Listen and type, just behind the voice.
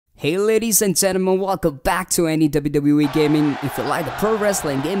Hey ladies and gentlemen, welcome back to any WWE Gaming. If you like the pro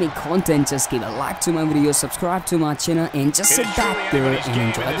wrestling gaming content, just give a like to my video, subscribe to my channel, and just sit back there and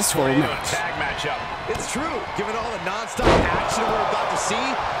enjoy this full match. It's true, given all the non-stop action we're about to see,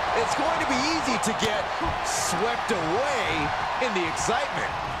 it's going to be easy to get swept away in the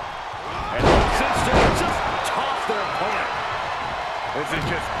excitement. And instead, just toss their opponent. This is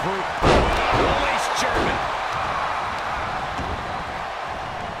just brutal. Release German.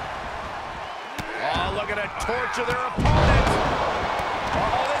 Oh, look at a torture their opponent.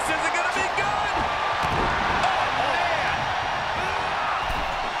 Oh, this isn't going to be good. Oh, man.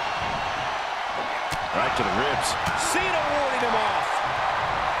 Right to the ribs. Cena warding him off.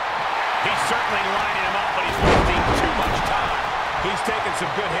 He's certainly lining him up, but he's wasting too much time. He's taking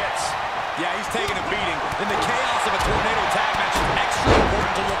some good hits. Yeah, he's taking a beating. In the chaos of a tornado tag match, it's extra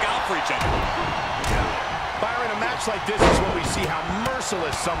important to look out for each other. Byron, a match like this is when we see how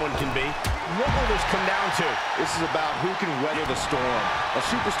merciless someone can be. What will this come down to? This is about who can weather the storm. A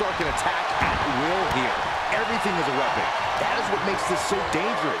superstar can attack at will here. Everything is a weapon. That is what makes this so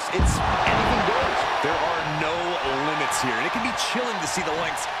dangerous. It's anything goes. There are no limits here, and it can be chilling to see the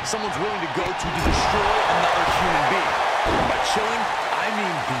lengths someone's willing to go to destroy another human being. By chilling, I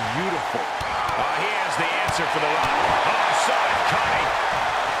mean beautiful. He has the answer for the run. Oh, I saw it coming.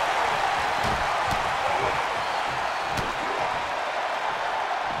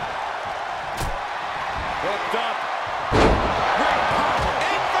 Hooked up. Great power.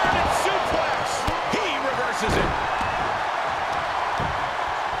 Inverted suplex. He reverses it.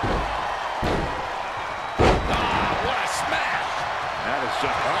 What a smash. That is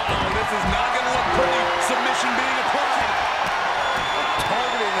just... Uh-oh, this is not going to look pretty. Submission being applied.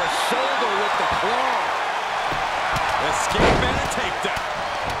 Targeting the shoulder with the claw. Escape and a takedown.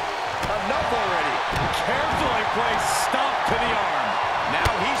 Enough already. Carefully placed stop to the arm. Now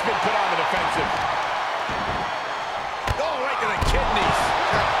he's been put on the defensive. Oh, right to the kidneys.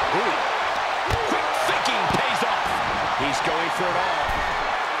 Ooh. Quick thinking pays off. He's going for it all.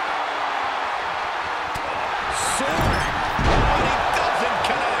 Soaring. But he doesn't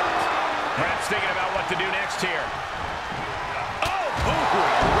connect. Perhaps thinking about what to do next here. Oh,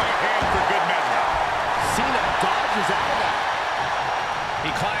 right hand for good measure. Cena dodges out of that.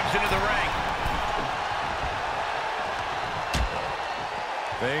 He climbs into the ring.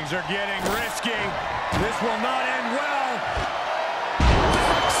 Things are getting risky. This will not end well.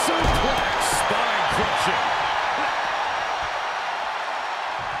 Suplex, spine crushing.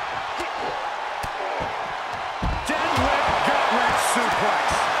 Deadlift gut-wrench suplex,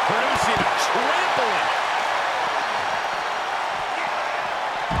 producing a trampling.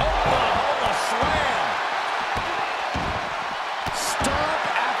 Oklahoma slam. Stop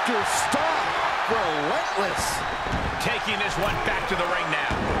after stop. Relentless. Taking this one back to the ring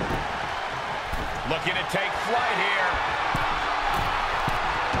now. Looking to take flight here.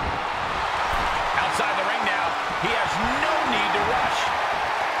 Outside the ring now. He has no need to rush.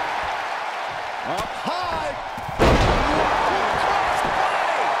 Up high.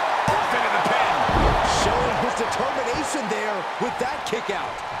 Off into the pin. Showing his determination there with that kick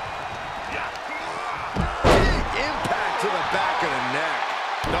out. Big impact to the back of the neck.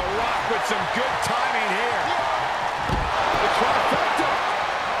 The Rock with some good timing here. The trifecta.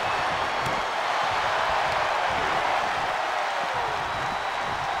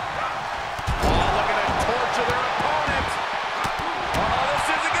 Oh, looking to torture their opponent. Oh, this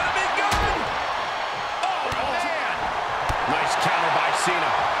isn't going to be good. Oh, man. Nice counter by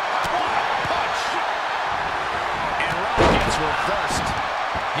Cena. What a punch. And Rock gets reversed.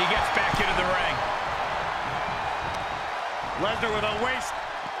 He gets back into the ring. Lesnar with a waist.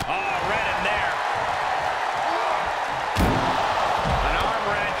 Oh, right in there. An arm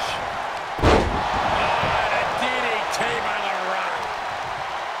wrench. Oh, and a DDT by the Rock.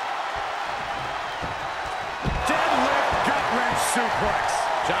 Deadlift gut-wrench suplex.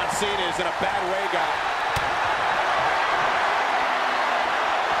 John Cena is in a bad way, guy.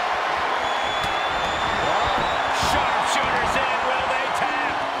 Sharpshooters in, will they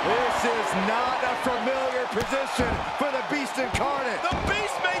tap? This is not a familiar position for the Beast incarnate. The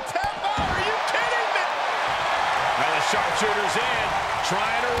Beast may tap out. Are you kidding me? Now the sharpshooters in,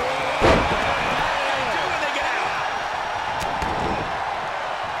 trying to roll. What do they do when they get out?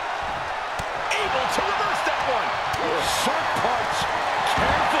 Able to reverse that one. Sharp punch.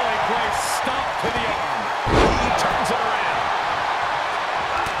 Carefully placed stop to the arm. He turns it around.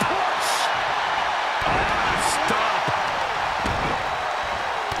 Push. Stop.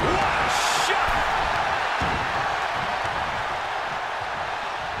 What a shot.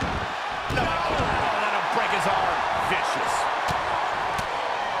 No, let him break his arm. Vicious.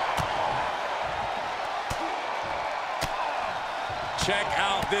 Check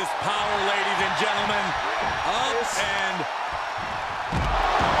out this power, ladies and gentlemen. Up and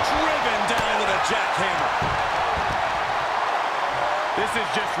driven down with a jackhammer. This is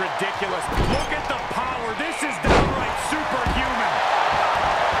just ridiculous. Look at the power. This is downright superhuman.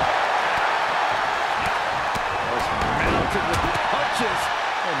 Mounted with punches.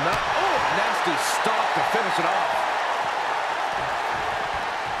 And nasty stop to finish it off.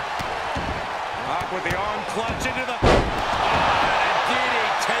 Up with the arm clutch into the...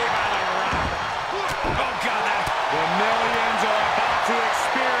 DDT by the Rock. Oh, God, the millions are about to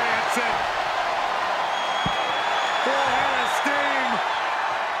experience it. Full head of steam.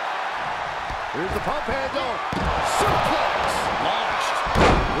 Here's the pump handle. Suplex. Launched.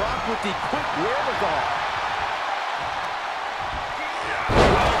 Rock with the quick wherewithal.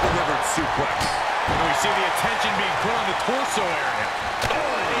 Well-delivered suplex. And we see the attention being put on the torso area.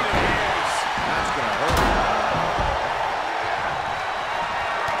 Oh, that's going to hurt.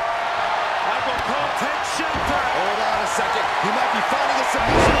 Michael Cole takes shelter. Hold on a second. He might be finding a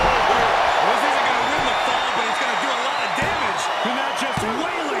submission right here. Well, this isn't going to win the fall, but he's going to do a lot of damage. He now just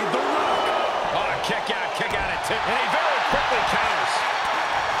waylaid the Rock. Oh, kick out at tip. And he very quickly counters.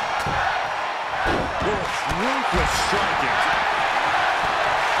 Ruthless striking.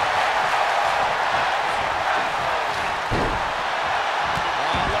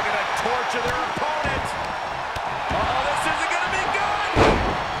 Oh, look at the torch of their opponent. Oh, this isn't going to be good.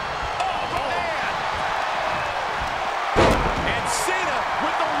 Oh, man. And Cena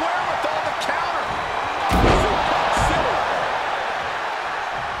with the wherewithal to counter. Suplex City.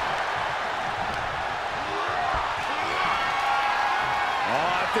 Oh,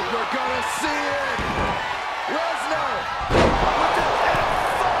 I think we're going to see it. Lesnar with the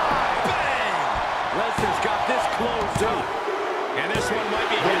F5. Bang. Lesnar's got this closed up. And this one might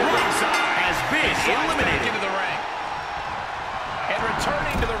be hit ringside. Has been eliminated. Into the ring. And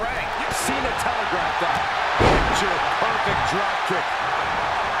returning to the ring. Cena telegraphed that. Picture perfect drop kick.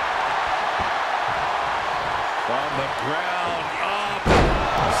 From the ground up.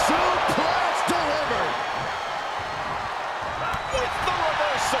 Suplex delivered. With the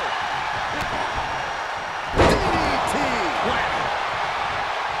reversal. DDT. Wham.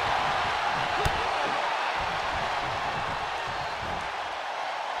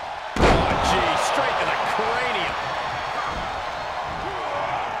 Oh, gee. Straight to the cranium.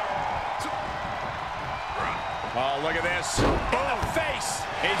 Oh, look at this. In the face.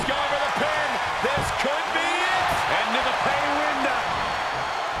 He's going for the pin. This could be it. Into the pay window.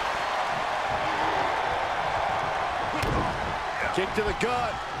 Kick to the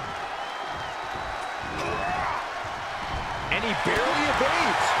gut. And he barely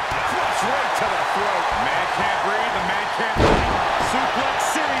evades. Flush right to the throat. Man can't breathe. The man can't breathe. Suplex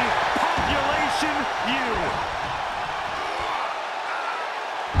City. Population U.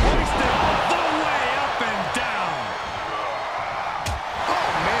 Hoisted all the way up and down. Oh,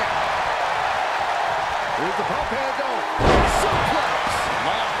 man. Here's the pump handle. Suplex.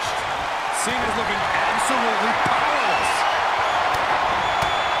 Launched. Cena's looking absolutely powerless.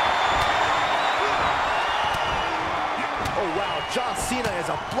 Oh, wow. John Cena is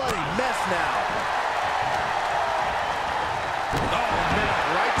a bloody mess now. Oh, man.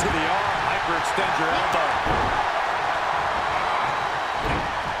 Right to the arm. Hyperextend your elbow.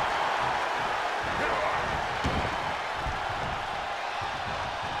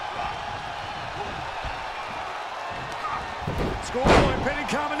 Scoreboard pinning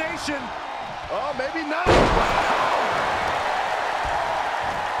combination. Oh, maybe not.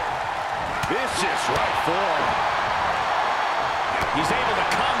 Vicious right forward. He's able to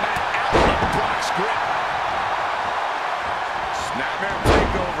combat out of Brock's grip. Snapmare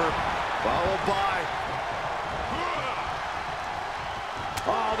takeover. Followed by.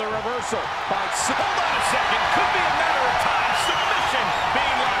 Oh, the reversal. Hold on a second. Could be a matter of time. Submission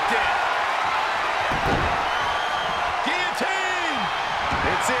being locked in. Guillotine.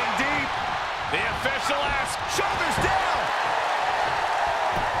 It's in deep. The official asks, shoulders down.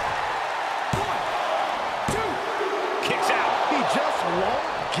 1, 2. Kicks out. He just won't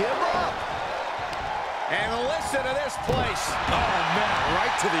give up. And listen to this place. Oh, man.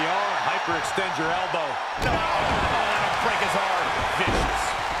 Right to the arm. Hyperextend your elbow. No. Oh, that'll break his arm. Vicious.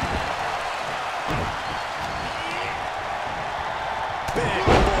 Big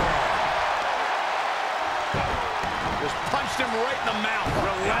forearm. Just punched him right in the mouth.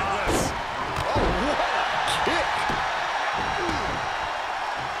 Relentless. Oh, what a kick.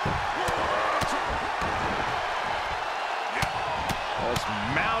 Just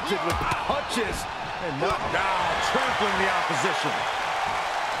mounted with punches and now trampling the opposition.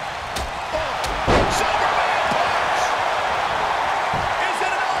 Oh, Superman punch.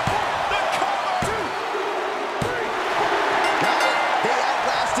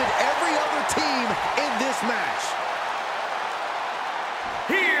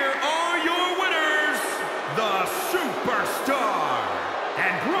 Superstar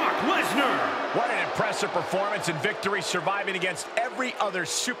and Brock Lesnar. What an impressive performance and victory, surviving against every other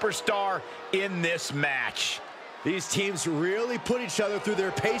superstar in this match. These teams really put each other through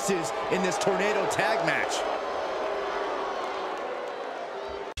their paces in this tornado tag match.